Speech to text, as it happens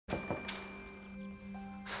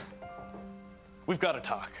We've got to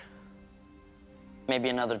talk. Maybe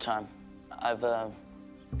another time. I've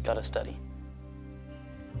got to study.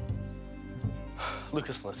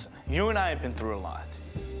 Lucas, listen. You and I have been through a lot.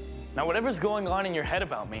 Now, whatever's going on in your head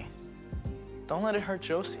about me, don't let it hurt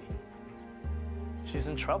Josie. She's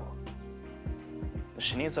in trouble.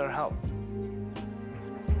 She needs our help.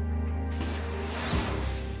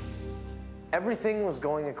 Everything was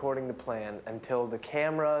going according to plan until the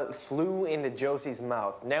camera flew into Josie's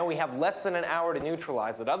mouth. Now we have less than an hour to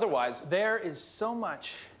neutralize it. Otherwise, there is so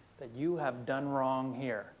much that you have done wrong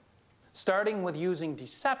here. Starting with using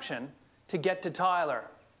deception to get to Tyler.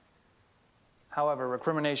 However,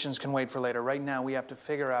 recriminations can wait for later. Right now, we have to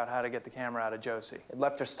figure out how to get the camera out of Josie. It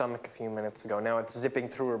left her stomach a few minutes ago. Now it's zipping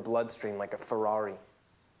through her bloodstream like a Ferrari.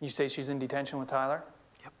 You say she's in detention with Tyler?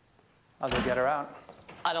 Yep. I'll go get her out.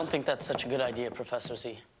 I don't think that's such a good idea, Professor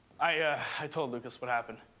Z. I told Lucas what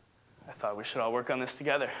happened. I thought we should all work on this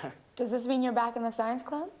together. Does this mean you're back in the science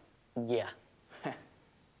club? Yeah.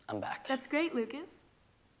 I'm back. That's great, Lucas.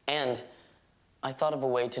 And I thought of a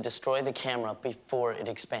way to destroy the camera before it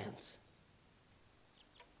expands.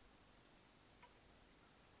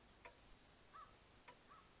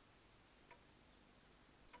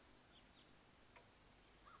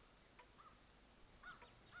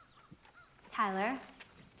 Tyler,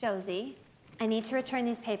 Josie, I need to return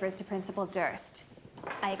these papers to Principal Durst.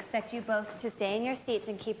 I expect you both to stay in your seats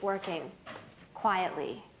and keep working.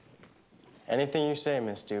 Quietly. Anything you say,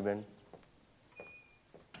 Miss Dubin.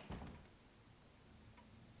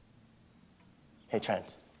 Hey,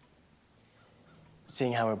 Trent.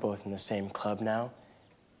 Seeing how we're both in the same club now,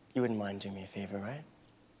 you wouldn't mind doing me a favor, right?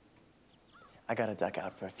 I gotta duck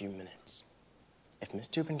out for a few minutes. If Miss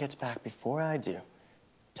Dubin gets back before I do,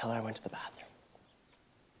 tell her I went to the bathroom.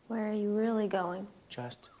 Where are you really going?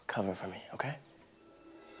 Just cover for me, okay?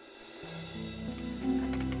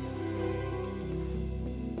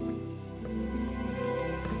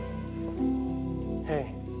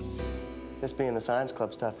 Hey, this being the science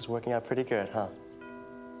club stuff is working out pretty good, huh?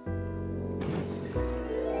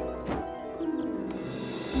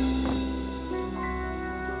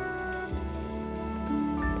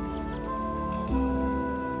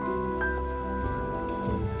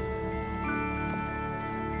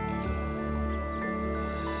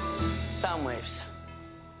 Sound waves.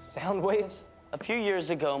 Sound waves? A few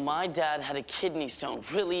years ago, my dad had a kidney stone,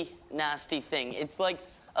 really nasty thing. It's like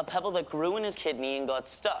a pebble that grew in his kidney and got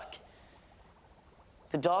stuck.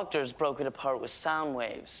 The doctors broke it apart with sound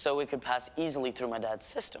waves so it could pass easily through my dad's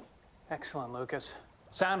system. Excellent, Lucas.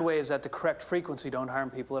 Sound waves at the correct frequency don't harm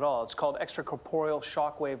people at all. It's called extracorporeal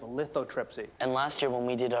shockwave lithotripsy. And last year when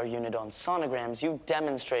we did our unit on sonograms, you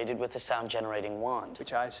demonstrated with a sound-generating wand.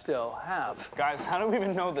 Which I still have. Guys, how do we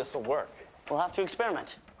even know this will work? We'll have to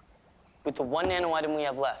experiment with the one nano item we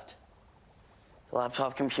have left, the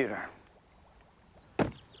laptop computer.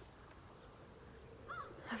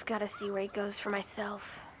 I've got to see where he goes for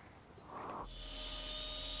myself.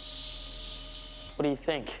 What do you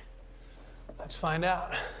think? Let's find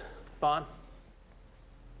out. Vaughn?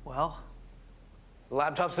 Well, the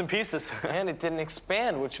laptop's in pieces. And it didn't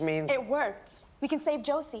expand, which means... It worked. We can save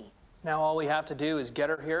Josie. Now all we have to do is get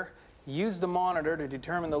her here, use the monitor to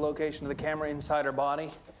determine the location of the camera inside her body,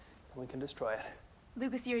 and we can destroy it.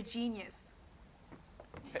 Lucas, you're a genius.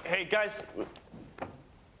 Hey, guys,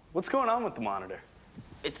 what's going on with the monitor?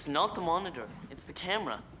 It's not the monitor, it's the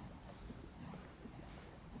camera.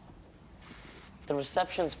 The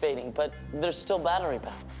reception's fading, but there's still battery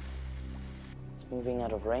power. It's moving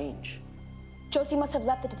out of range. Josie must have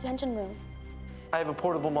left the detention room. I have a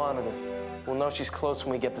portable monitor. We'll know she's close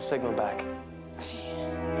when we get the signal back.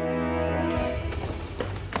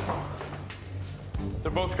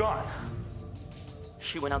 They're both gone.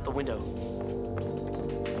 She went out the window.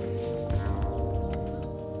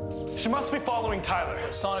 She must be following Tyler. The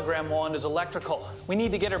sonogram wand is electrical. We need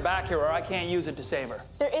to get her back here or I can't use it to save her.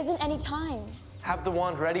 There isn't any time. Have the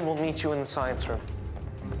wand ready. We'll meet you in the science room.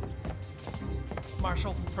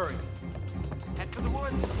 Marshall, hurry. Head for the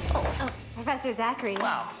woods. Professor Zachary.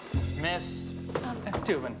 Wow. Miss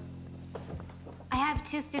Dubin. I have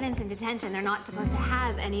 2 students in detention. They're not supposed to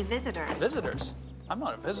have any visitors. Visitors? I'm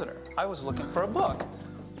not a visitor. I was looking for a book.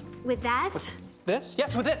 With that? This?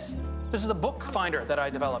 Yes, with this. This is a book finder that I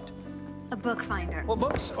developed. A book finder. Well,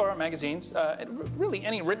 books or magazines, really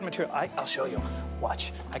any written material. I'll show you.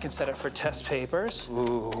 Watch. I can set it for test papers.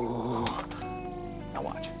 Ooh. Now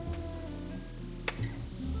watch.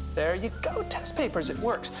 There you go, test papers, it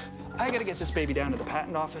works. I gotta get this baby down to the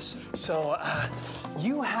patent office. So,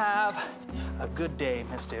 you have a good day,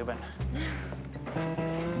 Miss Dubin.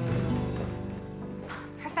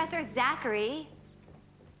 Professor Zachary.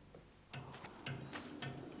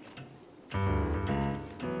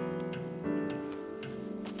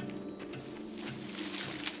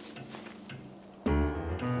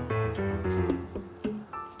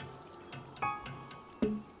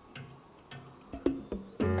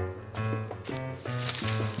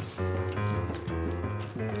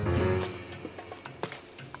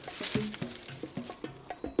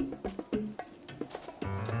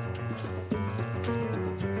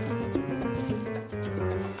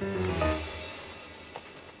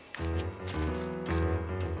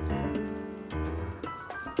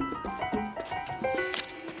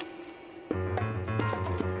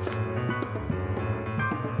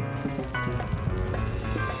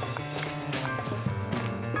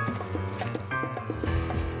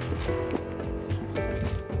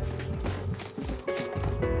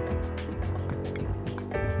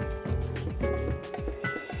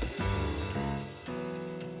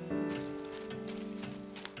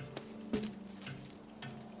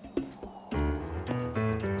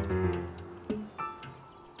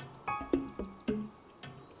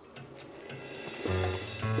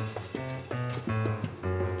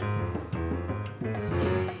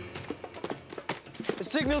 The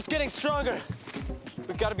signal's getting stronger.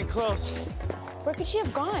 We've got to be close. Where could she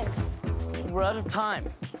have gone? We're out of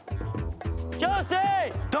time.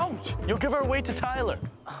 Josie! Don't! You'll give her away to Tyler.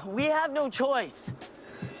 We have no choice.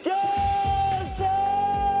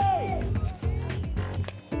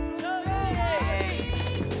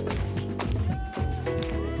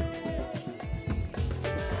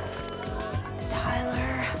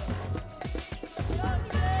 Tyler.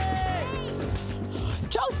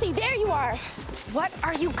 Josie, there you are. What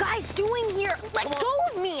are you guys doing here? Let go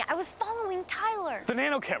of me. I was following Tyler. The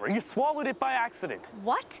nano camera, you swallowed it by accident.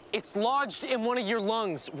 What? It's lodged in one of your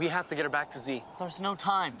lungs. We have to get her back to Z. There's no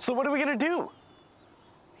time. So what are we gonna do?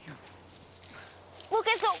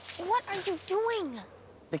 Lucas, so what are you doing?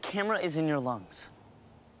 The camera is in your lungs.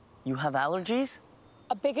 You have allergies?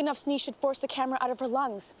 A big enough sneeze should force the camera out of her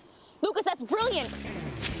lungs. Lucas, that's brilliant.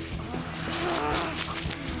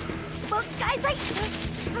 Look, guys, like...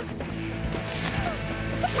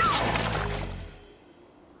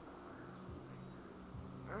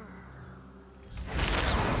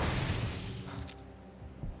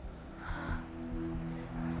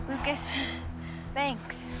 Lucas,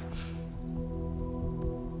 thanks.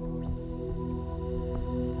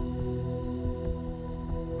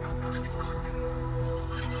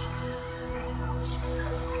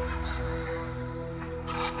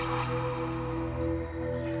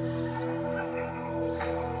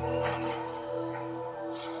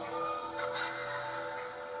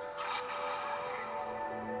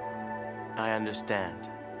 I understand.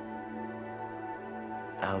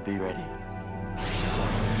 I'll be ready.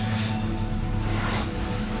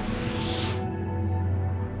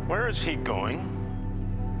 Where is he going?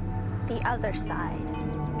 The other side.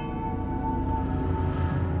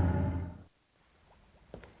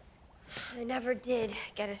 I never did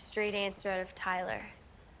get a straight answer out of Tyler.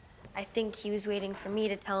 I think he was waiting for me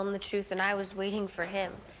to tell him the truth, and I was waiting for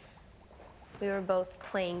him. We were both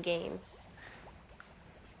playing games.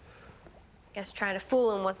 Guess trying to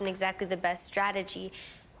fool him wasn't exactly the best strategy.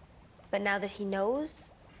 But now that he knows,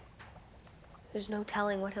 there's no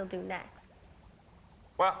telling what he'll do next.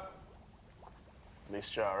 Well, at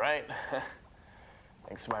least you're all right.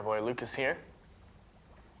 Thanks to my boy Lucas here.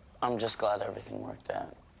 I'm just glad everything worked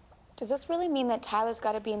out. Does this really mean that Tyler's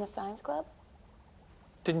got to be in the science club?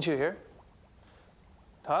 Didn't you hear?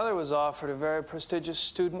 Tyler was offered a very prestigious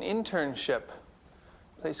student internship,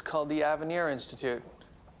 a place called the Avenir Institute.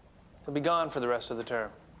 He'll be gone for the rest of the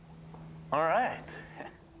term. All right.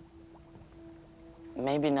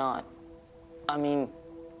 Maybe not. I mean,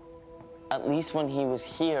 at least when he was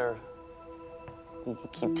here, we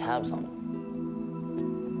could keep tabs on him.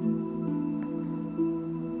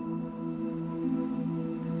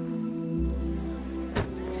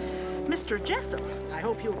 Mr. Jessup, I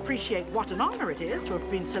hope you appreciate what an honor it is to have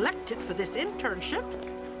been selected for this internship.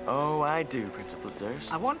 Oh, I do, Principal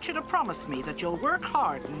Durst. I want you to promise me that you'll work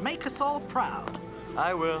hard and make us all proud.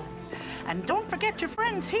 I will. And don't forget your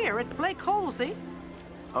friends here at Blake Holsey.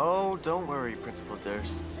 Oh, don't worry, Principal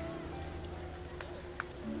Durst.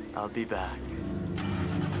 I'll be back.